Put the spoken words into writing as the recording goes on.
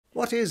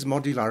What is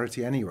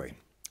modularity anyway?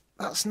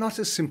 That's not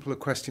as simple a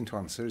question to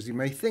answer as you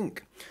may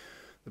think.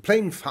 The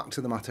plain fact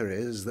of the matter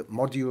is that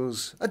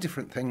modules are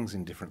different things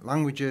in different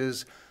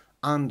languages,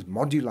 and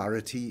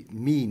modularity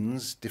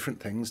means different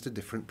things to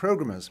different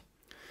programmers.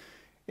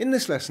 In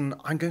this lesson,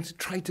 I'm going to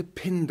try to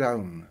pin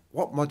down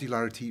what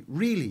modularity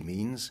really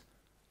means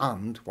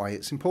and why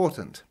it's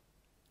important.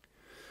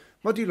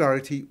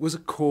 Modularity was a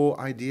core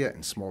idea in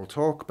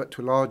Smalltalk, but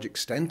to a large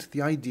extent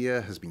the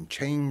idea has been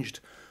changed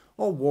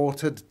or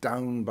watered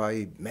down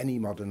by many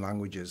modern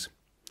languages.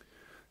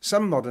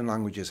 Some modern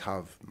languages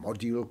have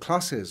module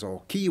classes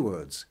or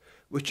keywords,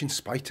 which in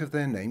spite of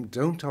their name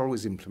don't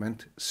always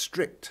implement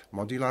strict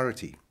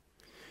modularity.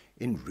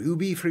 In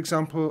Ruby, for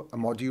example, a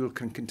module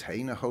can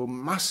contain a whole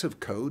mass of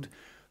code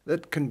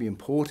that can be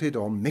imported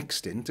or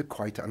mixed into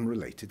quite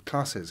unrelated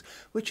classes,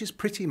 which is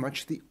pretty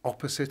much the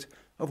opposite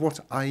of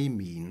what I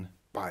mean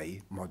by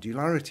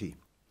modularity.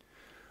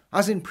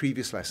 As in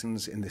previous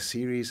lessons in this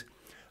series,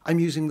 I'm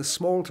using the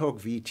Smalltalk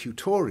V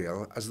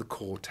tutorial as the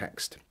core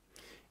text.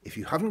 If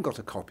you haven't got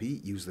a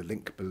copy, use the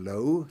link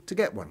below to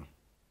get one.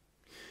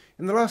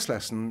 In the last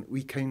lesson,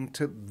 we came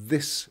to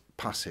this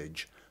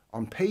passage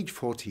on page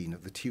 14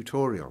 of the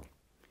tutorial.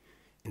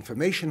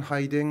 Information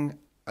hiding,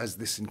 as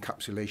this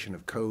encapsulation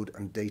of code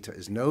and data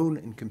is known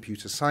in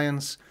computer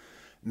science,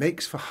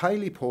 makes for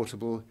highly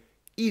portable,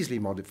 easily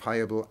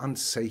modifiable and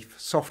safe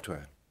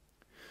software.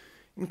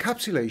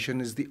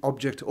 Encapsulation is the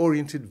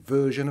object-oriented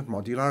version of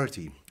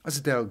modularity. As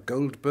Adele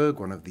Goldberg,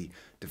 one of the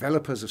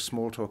developers of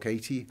Smalltalk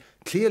 80,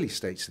 clearly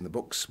states in the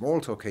book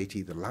Smalltalk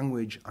 80, The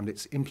Language and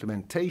Its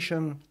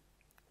Implementation,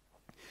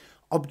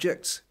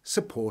 objects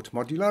support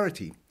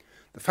modularity.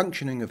 The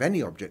functioning of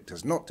any object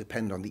does not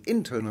depend on the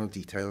internal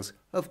details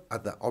of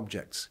other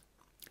objects.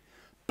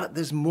 But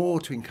there's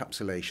more to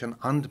encapsulation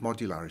and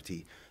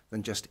modularity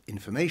than just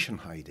information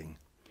hiding.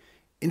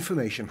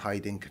 Information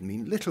hiding can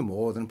mean little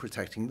more than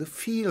protecting the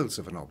fields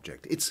of an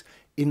object, its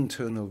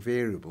internal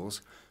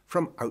variables,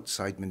 from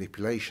outside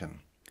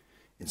manipulation.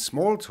 In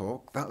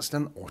Smalltalk, that's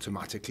done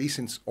automatically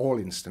since all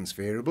instance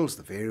variables,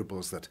 the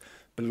variables that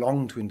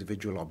belong to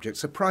individual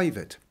objects, are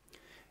private.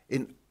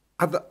 In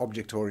other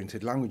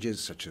object-oriented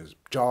languages such as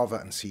Java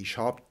and C#,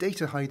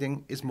 data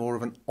hiding is more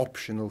of an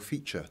optional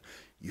feature.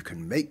 You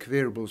can make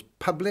variables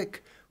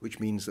public, which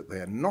means that they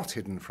are not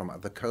hidden from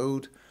other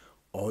code,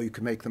 or you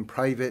can make them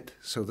private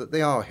so that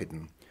they are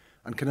hidden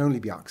and can only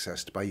be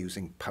accessed by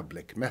using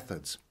public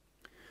methods,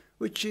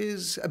 which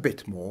is a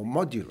bit more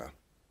modular.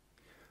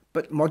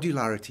 But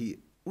modularity,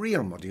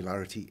 real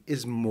modularity,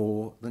 is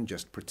more than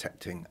just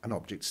protecting an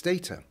object's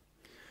data.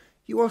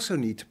 You also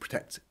need to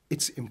protect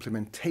its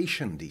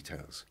implementation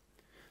details.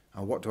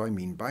 And what do I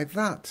mean by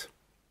that?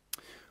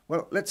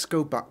 Well, let's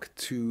go back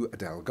to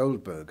Adele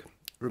Goldberg.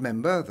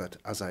 Remember that,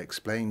 as I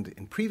explained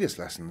in previous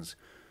lessons,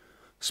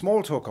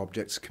 Smalltalk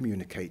objects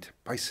communicate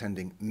by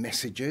sending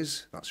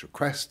messages, that's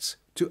requests,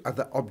 to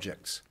other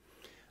objects.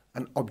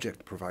 An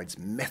object provides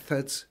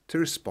methods to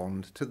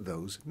respond to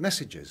those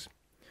messages.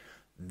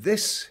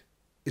 This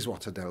is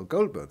what Adele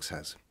Goldberg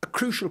says. A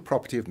crucial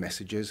property of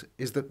messages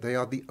is that they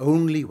are the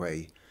only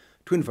way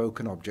to invoke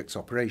an object's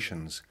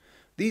operations.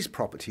 These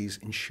properties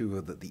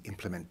ensure that the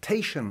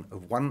implementation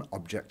of one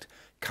object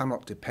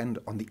cannot depend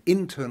on the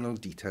internal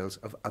details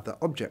of other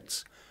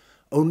objects,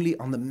 only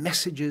on the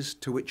messages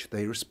to which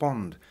they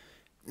respond.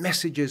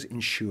 Messages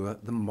ensure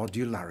the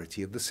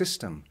modularity of the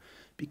system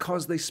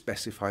because they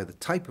specify the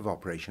type of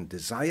operation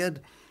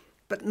desired,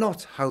 but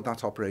not how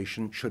that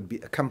operation should be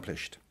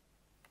accomplished.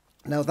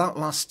 Now, that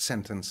last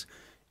sentence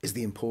is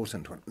the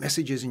important one.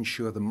 Messages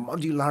ensure the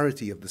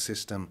modularity of the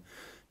system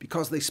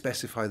because they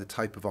specify the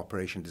type of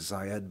operation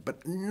desired,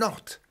 but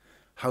not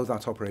how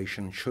that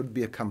operation should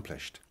be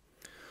accomplished.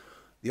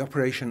 The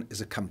operation is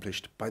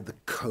accomplished by the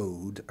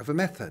code of a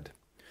method.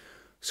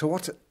 So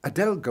what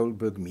Adele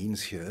Goldberg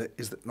means here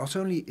is that not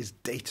only is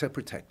data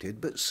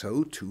protected, but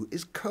so too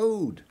is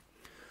code.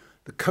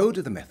 The code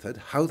of the method,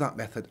 how that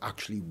method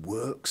actually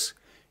works,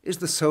 is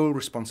the sole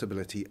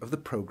responsibility of the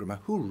programmer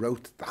who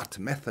wrote that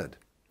method.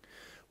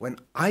 When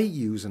I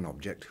use an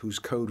object whose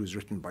code was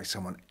written by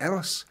someone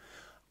else,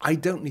 I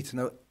don't need to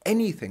know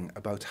anything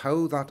about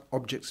how that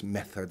object's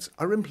methods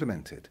are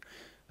implemented.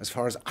 As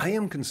far as I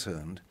am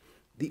concerned,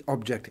 the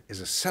object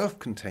is a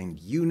self-contained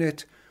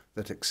unit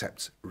that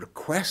accepts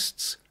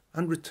requests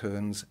and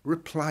returns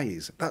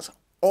replies. That's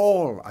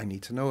all I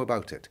need to know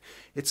about it.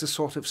 It's a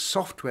sort of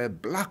software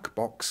black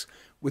box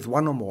with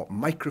one or more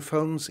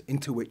microphones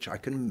into which I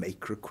can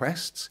make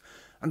requests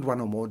and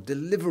one or more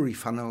delivery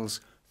funnels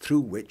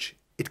through which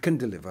it can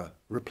deliver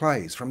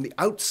replies. From the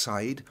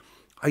outside,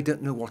 I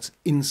don't know what's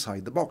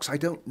inside the box. I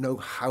don't know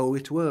how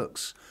it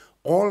works.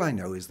 All I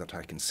know is that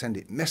I can send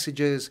it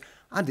messages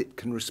and it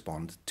can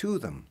respond to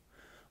them.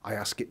 I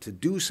ask it to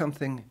do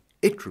something,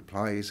 it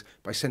replies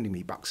by sending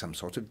me back some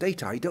sort of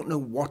data. I don't know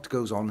what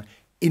goes on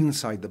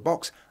inside the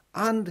box,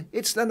 and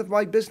it's none of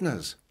my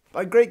business.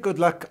 By great good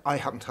luck, I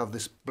happen to have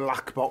this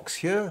black box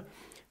here,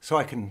 so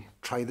I can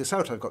try this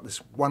out. I've got this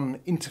one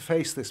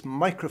interface, this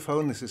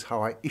microphone. This is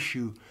how I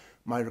issue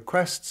my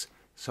requests.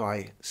 So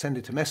I send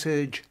it a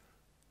message,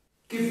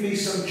 Give me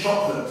some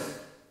chocolate.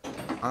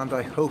 And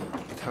I hope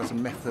it has a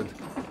method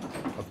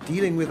of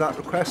dealing with that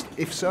request.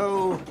 If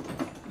so,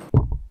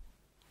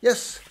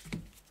 yes,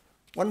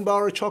 1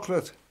 bar of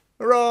chocolate.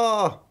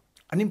 Hurrah!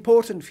 An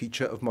important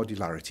feature of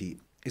modularity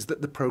is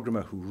that the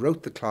programmer who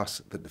wrote the class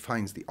that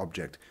defines the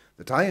object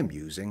that I am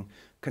using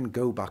can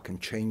go back and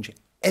change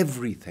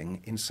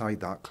everything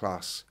inside that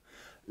class.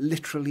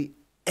 Literally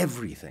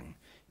everything,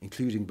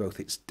 including both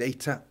its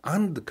data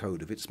and the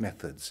code of its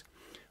methods.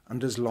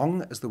 And as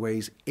long as the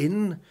ways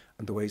in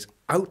and the ways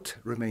out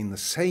remain the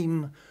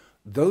same,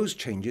 those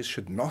changes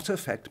should not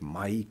affect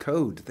my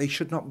code. They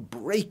should not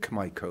break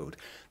my code.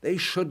 They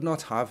should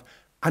not have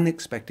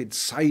unexpected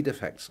side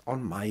effects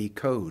on my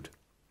code.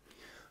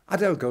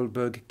 Adele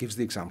Goldberg gives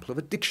the example of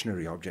a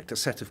dictionary object, a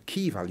set of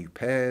key-value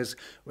pairs,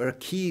 where a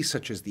key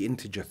such as the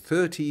integer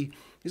 30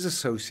 is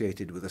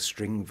associated with a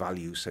string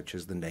value such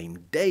as the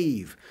name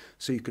Dave.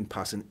 So you can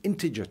pass an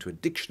integer to a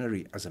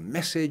dictionary as a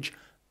message,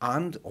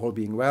 and, all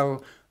being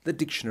well, the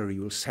dictionary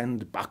will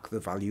send back the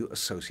value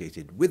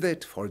associated with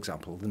it, for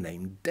example, the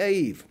name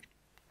Dave.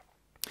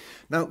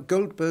 Now,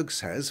 Goldberg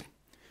says,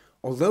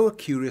 although a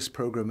curious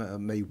programmer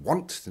may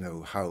want to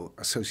know how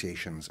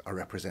associations are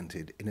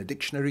represented in a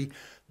dictionary,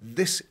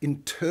 this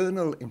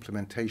internal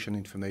implementation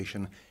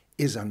information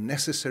is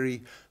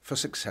unnecessary for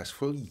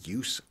successful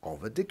use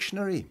of a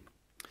dictionary.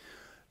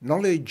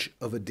 Knowledge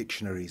of a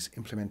dictionary's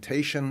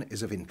implementation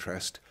is of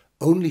interest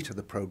only to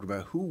the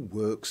programmer who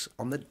works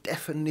on the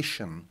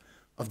definition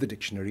of the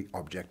dictionary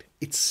object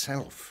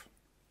itself.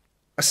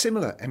 A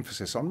similar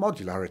emphasis on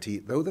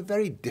modularity, though the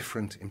very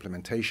different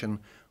implementation,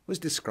 was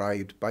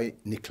described by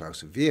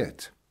Niklaus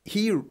Wirth.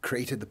 He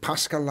created the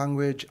Pascal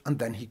language, and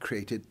then he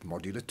created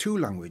Modular 2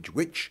 language,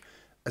 which,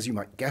 as you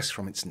might guess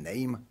from its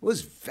name,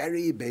 was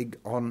very big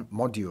on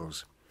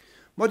modules.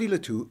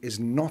 Modular 2 is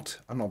not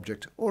an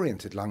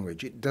object-oriented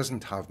language. It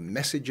doesn't have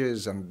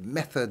messages and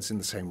methods in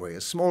the same way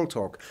as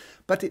Smalltalk,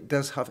 but it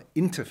does have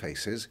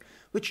interfaces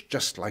which,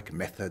 just like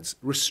methods,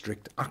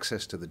 restrict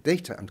access to the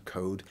data and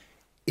code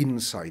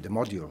inside a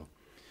module.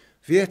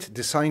 Wirth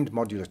designed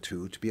Modular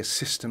 2 to be a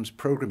systems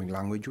programming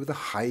language with a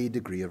high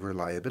degree of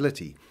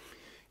reliability.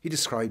 He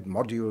described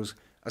modules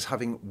as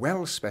having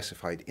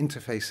well-specified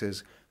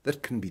interfaces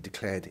that can be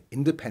declared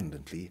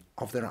independently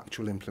of their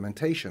actual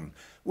implementation,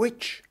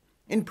 which,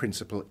 in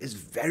principle, is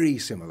very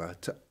similar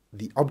to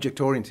the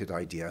object-oriented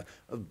idea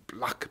of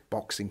black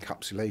box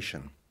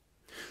encapsulation.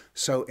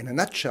 So, in a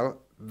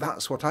nutshell,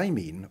 that's what I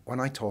mean when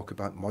I talk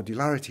about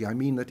modularity. I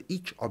mean that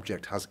each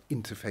object has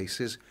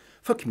interfaces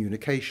for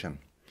communication.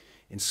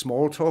 In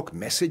Smalltalk,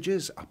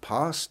 messages are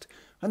passed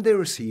and they're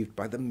received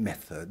by the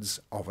methods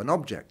of an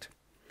object.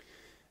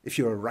 If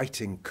you're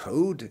writing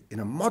code in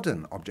a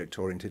modern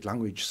object-oriented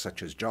language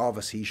such as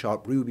Java, C#,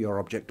 Ruby or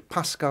Object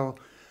Pascal,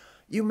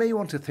 you may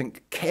want to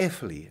think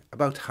carefully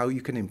about how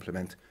you can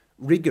implement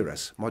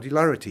rigorous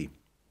modularity.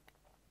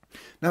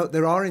 Now,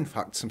 there are in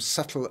fact some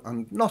subtle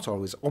and not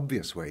always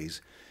obvious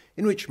ways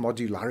in which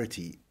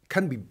modularity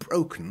can be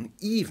broken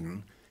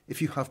even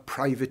if you have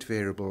private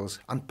variables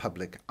and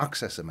public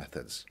accessor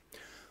methods.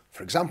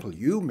 For example,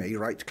 you may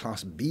write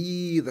class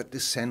B that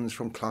descends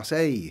from class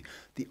A.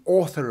 The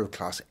author of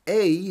class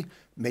A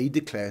may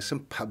declare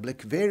some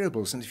public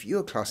variables, and if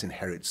your class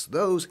inherits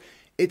those,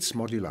 its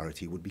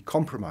modularity would be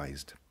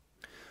compromised.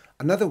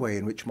 Another way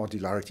in which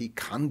modularity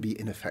can be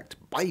in effect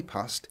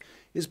bypassed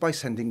is by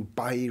sending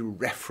by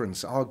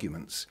reference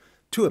arguments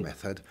to a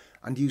method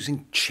and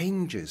using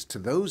changes to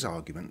those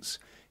arguments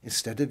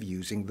instead of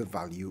using the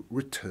value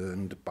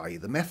returned by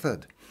the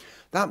method.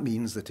 That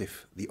means that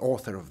if the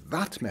author of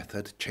that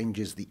method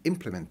changes the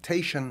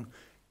implementation,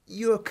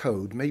 your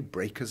code may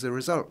break as a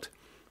result.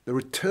 The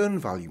return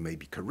value may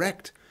be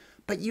correct,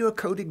 but your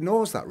code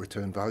ignores that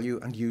return value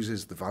and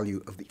uses the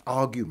value of the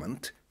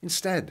argument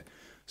instead.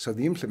 So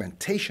the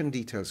implementation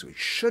details, which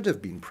should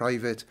have been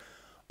private,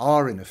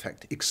 are in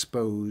effect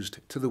exposed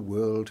to the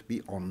world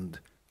beyond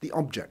the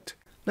object.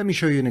 Let me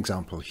show you an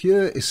example.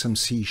 Here is some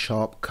C#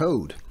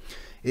 code.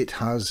 It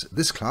has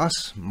this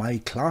class, my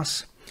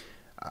class,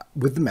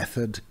 with the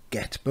method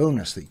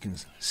getBonus that you can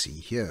see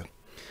here.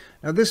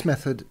 Now this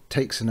method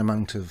takes an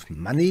amount of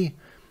money,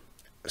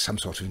 some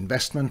sort of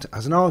investment,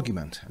 as an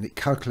argument, and it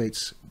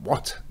calculates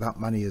what that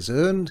money has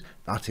earned,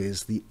 that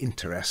is the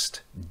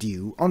interest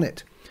due on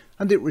it,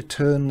 and it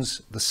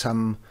returns the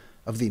sum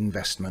of the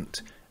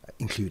investment,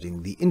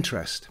 including the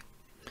interest.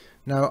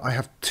 Now I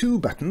have two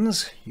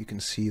buttons, you can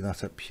see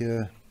that up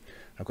here.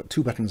 I've got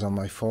two buttons on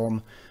my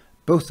form,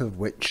 both of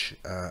which,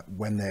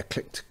 when they're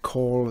clicked,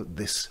 call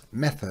this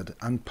method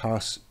and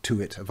pass to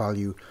it a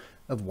value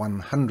of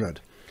 100.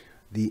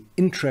 The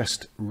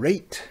interest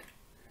rate,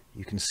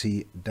 you can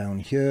see down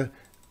here,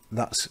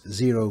 that's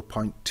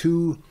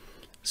 0.2.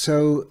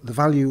 So the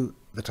value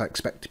that I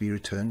expect to be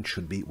returned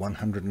should be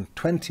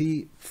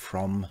 120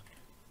 from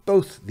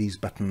both these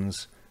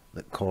buttons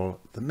that call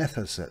the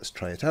method. So let's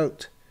try it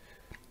out.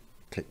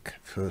 Click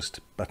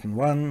first button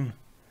 1,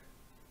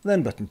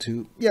 then button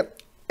 2.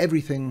 Yep,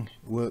 everything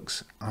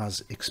works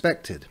as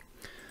expected.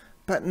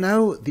 But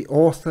now the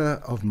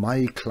author of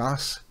my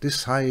class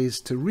decides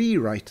to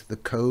rewrite the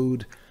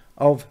code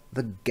of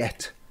the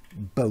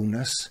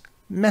getBonus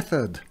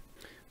method.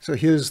 So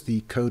here's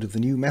the code of the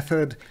new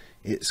method.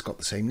 It's got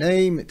the same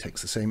name, it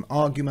takes the same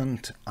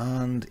argument,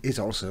 and it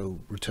also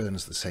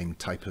returns the same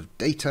type of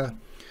data.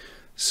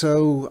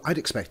 So I'd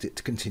expect it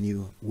to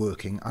continue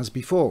working as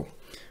before.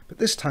 But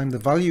this time the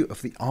value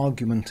of the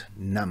argument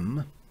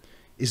num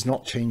is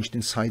not changed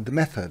inside the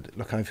method.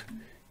 Look, I've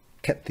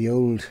kept the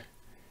old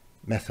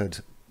method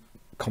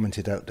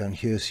commented out down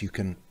here so you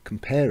can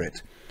compare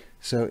it.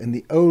 So in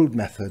the old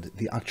method,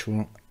 the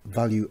actual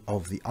value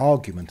of the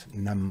argument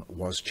num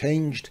was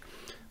changed,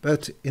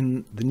 but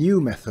in the new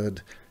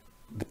method,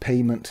 the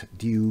payment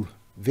due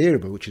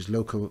variable, which is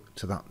local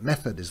to that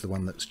method, is the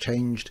one that's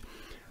changed,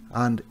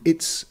 and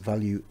its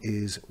value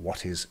is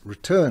what is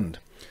returned.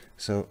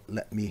 So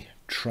let me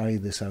try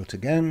this out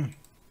again.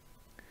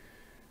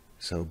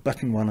 So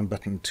button 1 and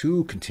button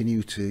 2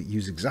 continue to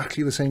use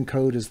exactly the same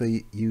code as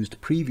they used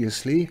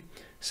previously,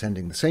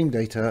 sending the same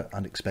data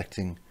and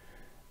expecting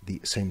the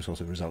same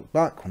sort of result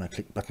back. When I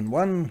click button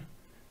 1,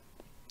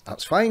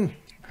 that's fine,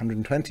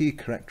 120,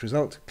 correct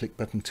result. Click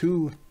button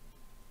 2,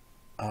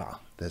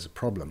 there's a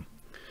problem.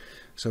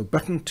 So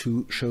button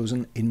 2 shows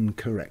an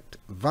incorrect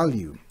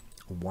value.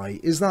 Why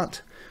is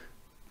that?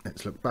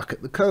 Let's look back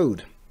at the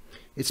code.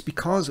 It's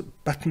because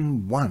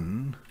button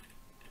 1,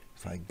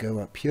 if I go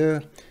up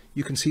here,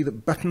 you can see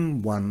that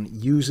button 1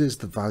 uses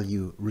the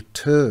value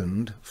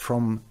returned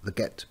from the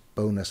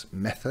getBonus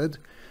method,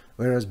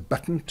 whereas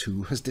button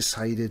 2 has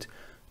decided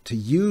to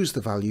use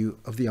the value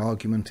of the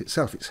argument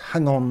itself. It's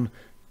hung on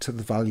to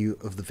the value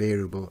of the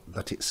variable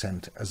that it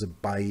sent as a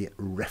by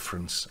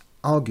reference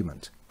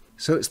argument.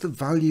 So it's the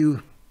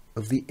value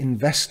of the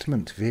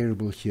investment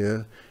variable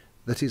here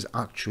that is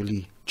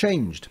actually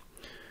changed.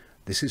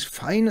 This is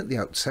fine at the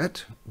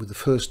outset with the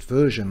first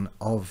version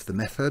of the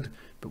method,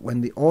 but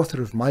when the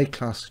author of my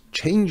class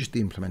changed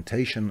the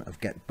implementation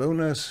of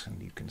getBonus,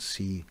 and you can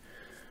see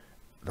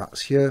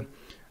that's here,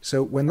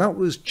 so when that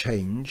was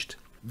changed,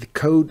 the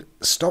code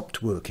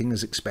stopped working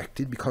as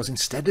expected, because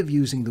instead of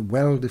using the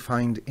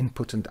well-defined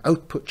input and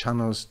output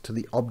channels to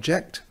the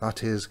object,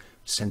 that is,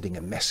 sending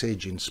a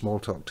message in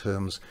Smalltalk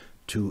terms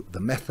to the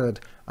method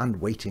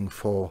and waiting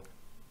for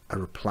a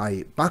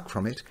reply back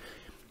from it,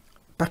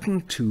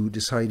 button 2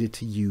 decided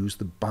to use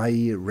the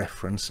by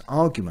reference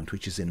argument,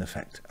 which is in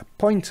effect a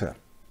pointer.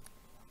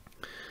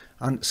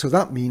 And so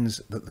that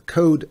means that the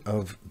code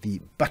of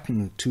the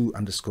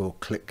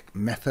button2_click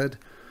method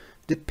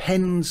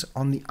depends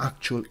on the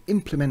actual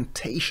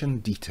implementation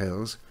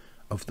details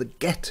of the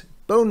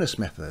getBonus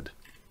method.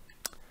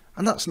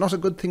 And that's not a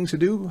good thing to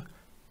do,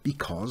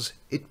 because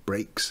it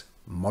breaks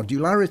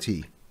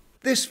modularity.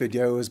 This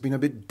video has been a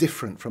bit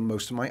different from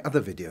most of my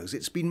other videos.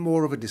 It's been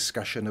more of a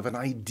discussion of an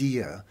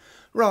idea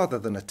rather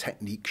than a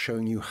technique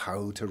showing you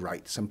how to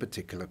write some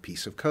particular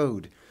piece of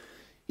code.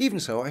 Even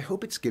so, I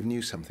hope it's given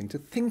you something to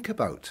think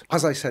about.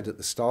 As I said at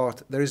the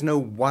start, there is no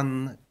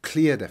one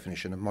clear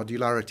definition of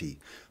modularity.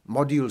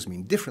 Modules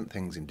mean different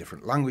things in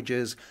different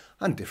languages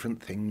and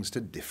different things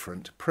to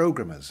different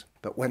programmers.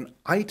 But when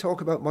I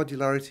talk about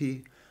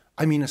modularity,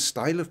 I mean a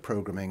style of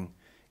programming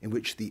in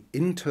which the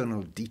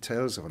internal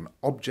details of an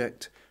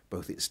object,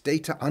 both its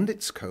data and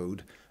its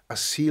code, are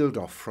sealed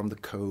off from the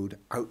code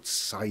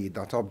outside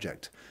that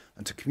object.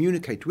 And to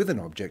communicate with an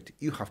object,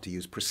 you have to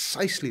use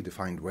precisely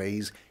defined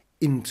ways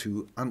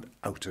into and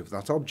out of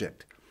that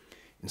object.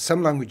 In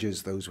some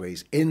languages, those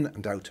ways in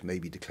and out may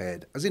be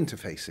declared as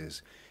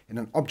interfaces. In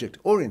an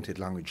object-oriented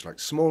language like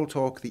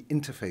Smalltalk, the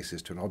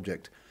interfaces to an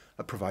object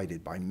are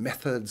provided by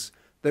methods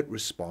that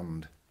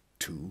respond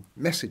to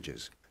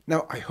messages.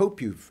 Now, I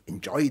hope you've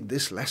enjoyed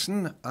this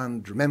lesson,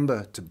 and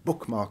remember to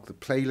bookmark the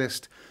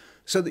playlist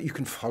so that you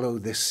can follow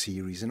this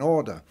series in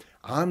order,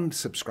 and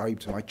subscribe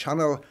to my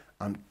channel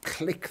and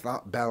click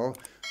that bell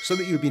so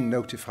that you'll be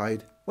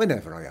notified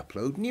whenever I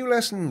upload new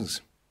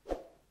lessons.